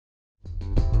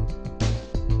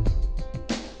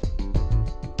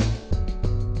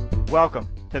Welcome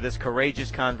to this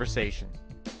courageous conversation.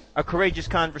 A courageous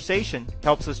conversation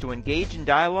helps us to engage in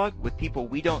dialogue with people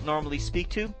we don't normally speak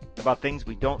to, about things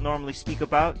we don't normally speak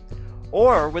about,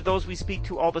 or with those we speak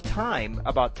to all the time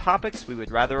about topics we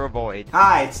would rather avoid.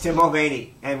 Hi, it's Tim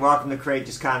Mulvaney, and welcome to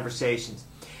Courageous Conversations.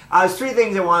 There's three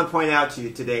things I want to point out to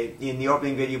you today in the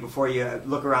opening video before you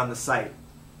look around the site.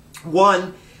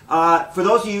 One, for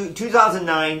those of you,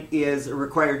 2009 is a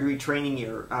required retraining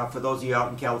year for those of you out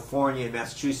in California and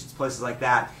Massachusetts, places like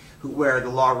that, where the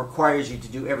law requires you to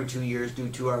do every 2 years, do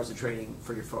 2 hours of training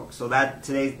for your folks. So that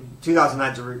today,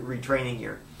 2009 is a retraining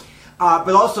year.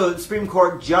 But also, the Supreme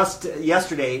Court just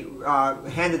yesterday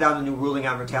handed out a new ruling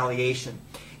on retaliation,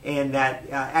 and that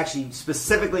actually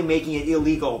specifically making it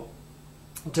illegal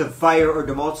to fire or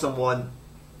demote someone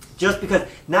just because,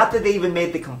 not that they even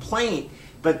made the complaint,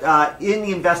 but in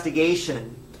the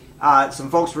investigation, some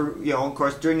folks were, of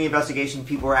course, during the investigation,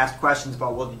 people were asked questions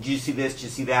about, well, did you see this, did you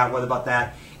see that, what about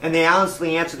that? And they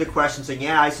honestly answered the question saying,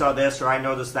 yeah, I saw this, or I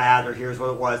noticed that, or here's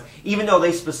what it was, even though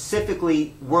they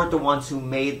specifically weren't the ones who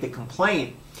made the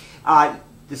complaint. The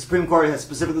Supreme Court has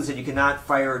specifically said you cannot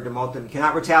fire or demote them, you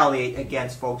cannot retaliate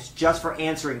against folks just for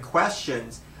answering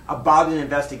questions about an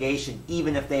investigation,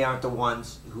 even if they aren't the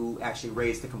ones who actually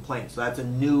raised the complaint. So that's a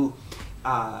new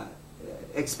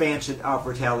expansion of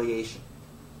retaliation.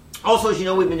 Also, as you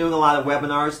know, we've been doing a lot of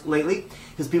webinars lately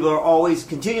because people are always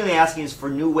continually asking us for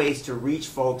new ways to reach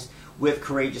folks with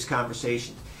courageous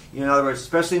conversations. In other words,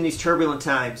 especially in these turbulent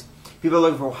times, people are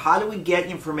looking for, how do we get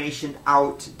information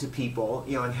out to people,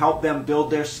 and help them build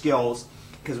their skills,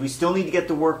 because we still need to get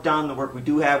the work done, the work we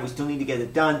do have, we still need to get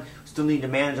it done, we still need to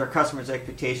manage our customers'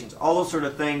 expectations, all those sort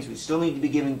of things. We still need to be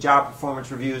giving job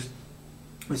performance reviews.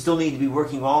 We still need to be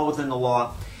working all within the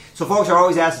law. So folks are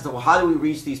always asking, well, how do we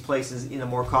reach these places in a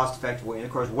more cost-effective way? And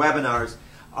of course, webinars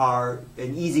are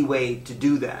an easy way to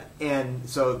do that. And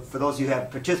so for those of you who have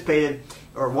participated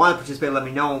or want to participate, let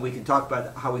me know, and we can talk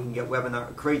about how we can get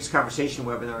courageous conversation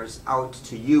webinars out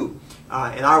to you.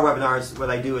 In our webinars, what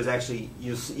I do is actually,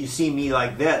 you see me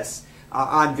like this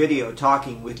on video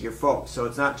talking with your folks. So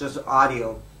it's not just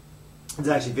audio, it's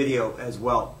actually video as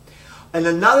well. And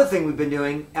another thing we've been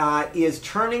doing is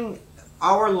turning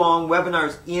hour-long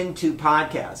webinars into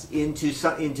podcasts, into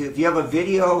if you have a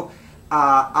video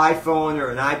iPhone or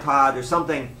an iPod or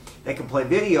something that can play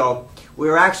video,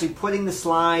 we're actually putting the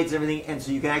slides and everything, and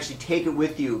so you can actually take it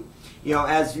with you.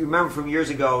 As you remember from years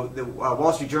ago, the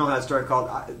Wall Street Journal had a story called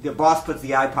 "The Boss Puts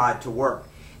the iPod to Work,"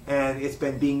 and it's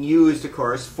been being used, of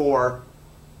course,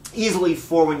 easily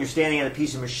for when you're standing at a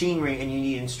piece of machinery and you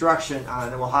need instruction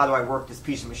on, well, how do I work this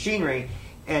piece of machinery?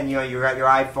 And you're at your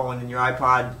iPhone and your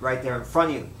iPod right there in front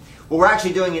of you. Well, we're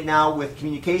actually doing it now with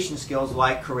communication skills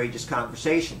like courageous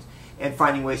conversations, and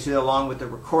finding ways to do it along with the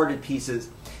recorded pieces,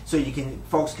 so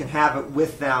folks can have it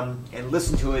with them and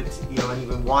listen to it, and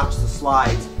even watch the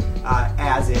slides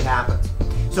as it happens.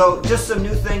 So just some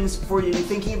new things for you to be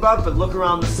thinking about, but look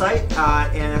around the site,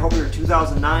 and I hope your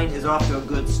 2009 is off to a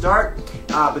good start.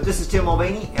 But this is Tim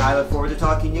Mulvaney, and I look forward to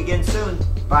talking to you again soon.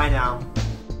 Bye now.